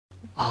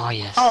Oh,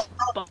 yes. Oh,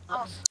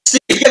 boss. Steve,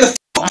 get the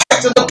fuck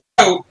back to the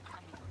boat!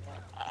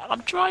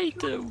 I'm trying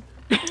to.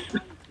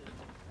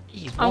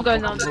 He's I'm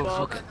going on the the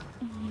boat.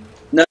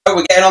 No,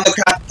 we're getting on the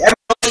Kraken. Everyone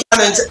on the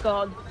cannons. It's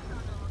gone.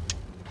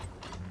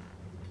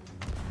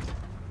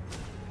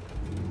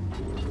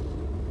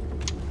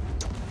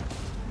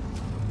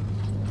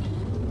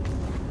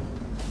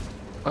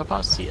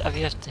 Whereabouts have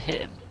you have to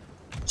hit him?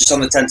 Just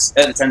on the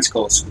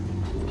tentacles.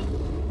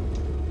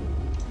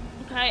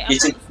 Okay, I've You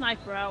got see- the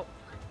sniper out.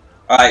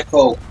 Alright,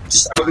 cool.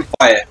 Just open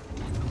fire.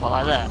 Well,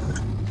 like that.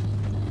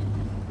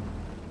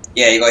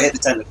 Yeah, you gotta hit the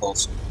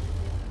tentacles.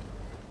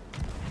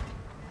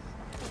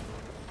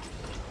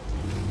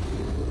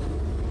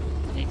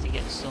 Need to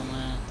get some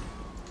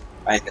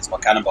I need to get some more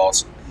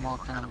cannonballs. more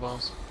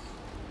cannonballs.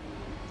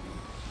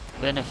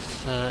 Then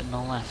if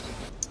no left,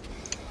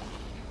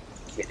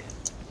 Get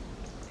it.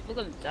 We're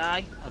gonna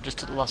die. I've just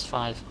took the last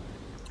 5.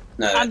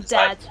 No, I'm it's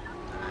fine. dead.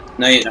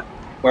 No, you're not.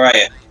 Where are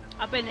you?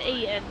 I've been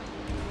eaten.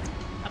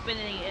 I've been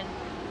eaten.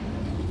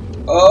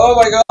 Oh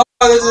my god,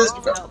 this is...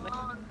 Help me.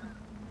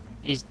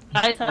 He's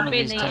Guys, one I've of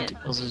been his eaten.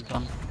 tentacles is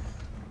gone.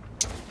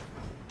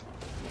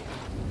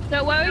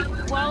 Don't worry,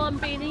 while I'm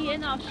being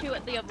eaten, I'll shoot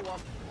at the other one.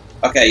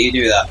 Okay, you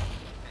do that.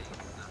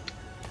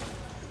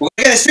 We're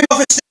gonna get this thing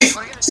off it,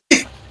 Steve!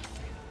 Steve!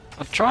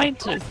 I'm trying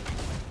to.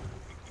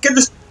 Get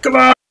this... Come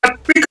on!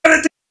 We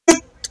gotta do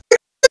it!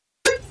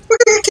 We're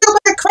gonna get killed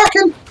by a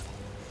Kraken!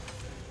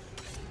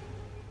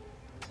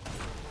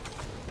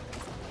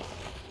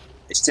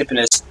 It's tipping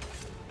us.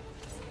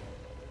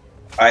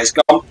 Alright, it's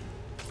gone.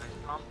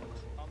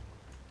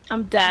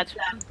 I'm dead.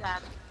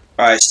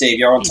 Alright, Steve,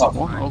 you're on He's top.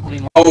 one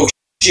ugly Oh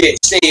shit,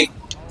 Steve!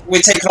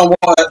 We're taking on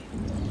water!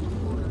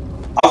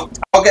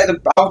 I'll get the...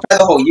 I'll repair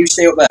the hole, you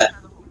stay up there.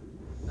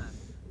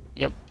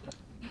 Yep.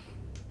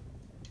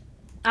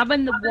 I'm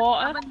in the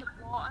water.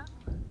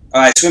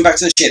 Alright, swim back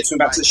to the ship, swim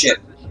back to the ship.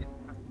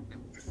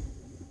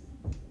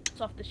 It's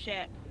off the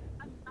ship.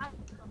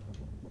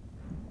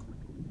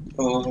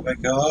 Oh my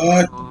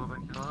god.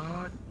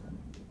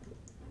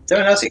 Is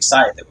anyone else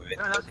excited that we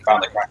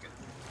found the Kraken?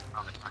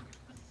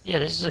 Yeah,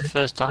 this is the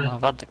first time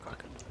I've had the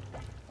Kraken.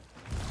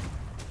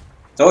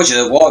 Told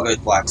you the water goes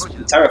black,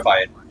 it's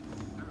terrifying.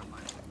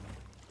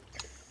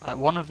 Right,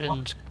 one of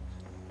them's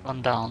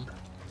gone down.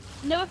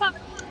 No, if I'm...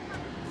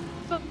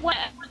 But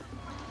where?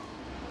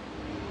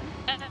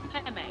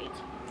 Mermaid.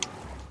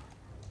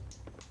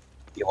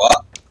 You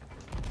what?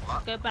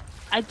 Go back.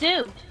 I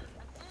do.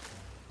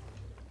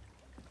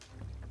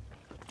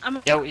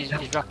 Yo, he's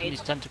wrapping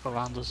his tentacle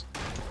around us.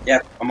 Yeah,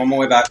 I'm on my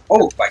way back.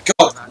 Oh my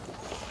god!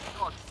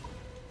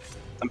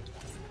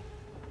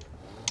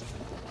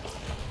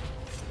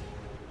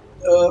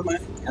 Oh my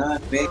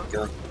god, we're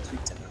going to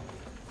die.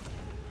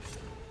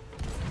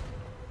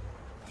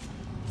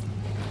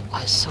 Oh,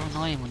 it's so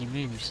annoying when he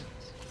moves.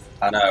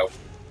 I know.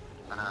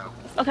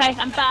 Okay,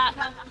 I'm back.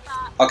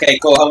 Okay,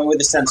 cool, help me with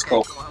this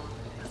tentacle.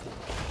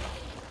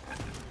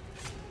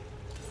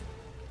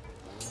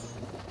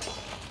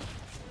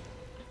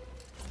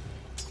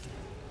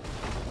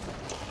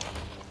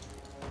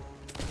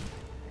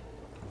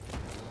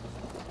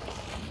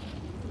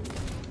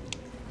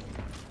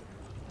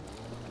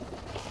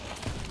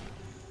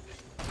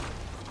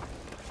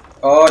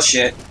 Oh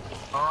shit.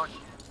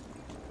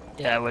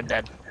 Yeah, we're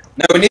dead.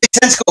 No, we need the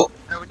tentacle!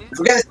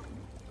 Forget it!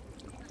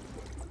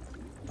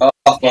 Oh,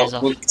 Yeah, he's well,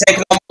 off.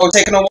 we're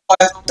taking on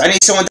water. I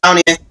need someone down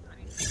here.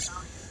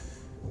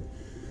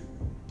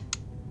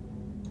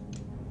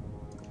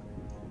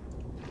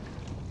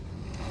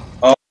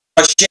 Oh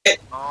shit!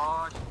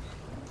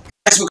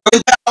 Guys, we're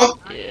going down!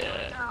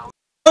 Yeah.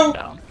 No!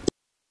 Down.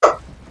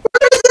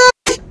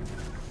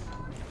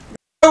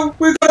 No,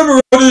 we've got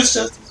a marauders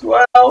chest as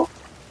well!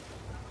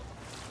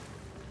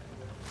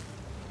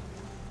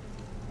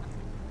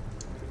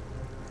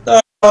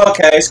 Oh,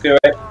 okay, screw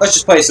it. Let's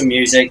just play some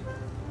music.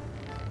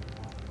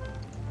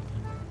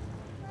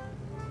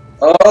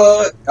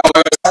 Oh,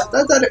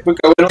 we're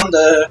going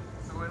under.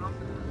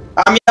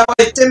 I'm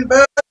yelling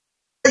timber.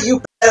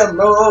 You better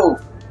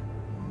move.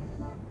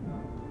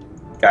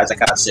 Guys, I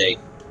can't see.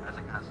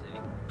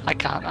 I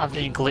can't. I've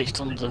been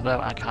glitched under the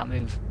boat. I can't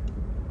move.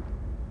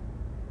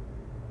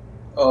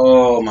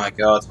 Oh my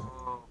god.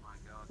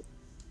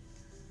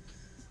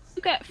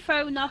 You get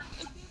thrown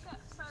off.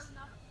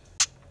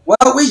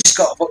 Well, we just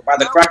got hooked by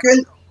the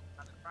Kraken.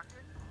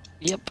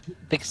 Yep.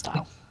 Big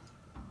style.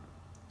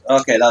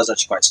 Okay, that was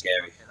actually quite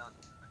scary.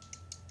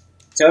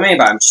 See what I mean?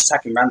 But I'm just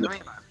attacking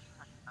randomly.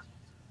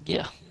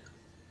 Yeah.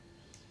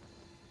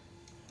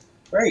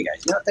 Where are you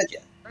guys? You're not dead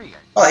yet.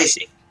 Oh, hey,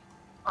 Steve.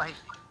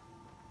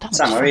 Damn,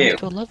 Sam, it's where are you? 5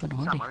 to 11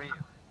 already.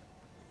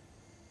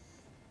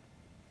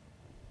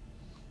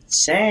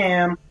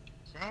 Sam.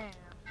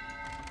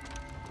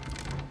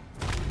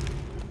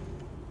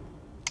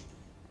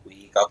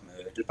 We got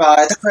murdered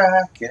by the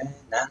Kraken,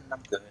 and I'm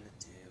gonna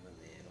do a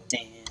little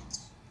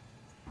dance.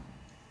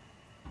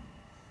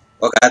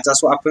 Well, guys,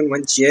 that's what happened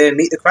once you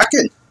meet the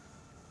Kraken.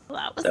 Well,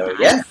 that was So, nice.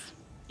 yeah.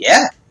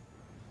 Yeah.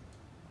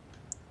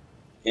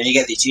 You only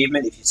get the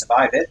achievement if you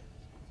survive it.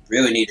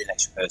 Really need an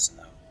extra person,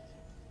 though.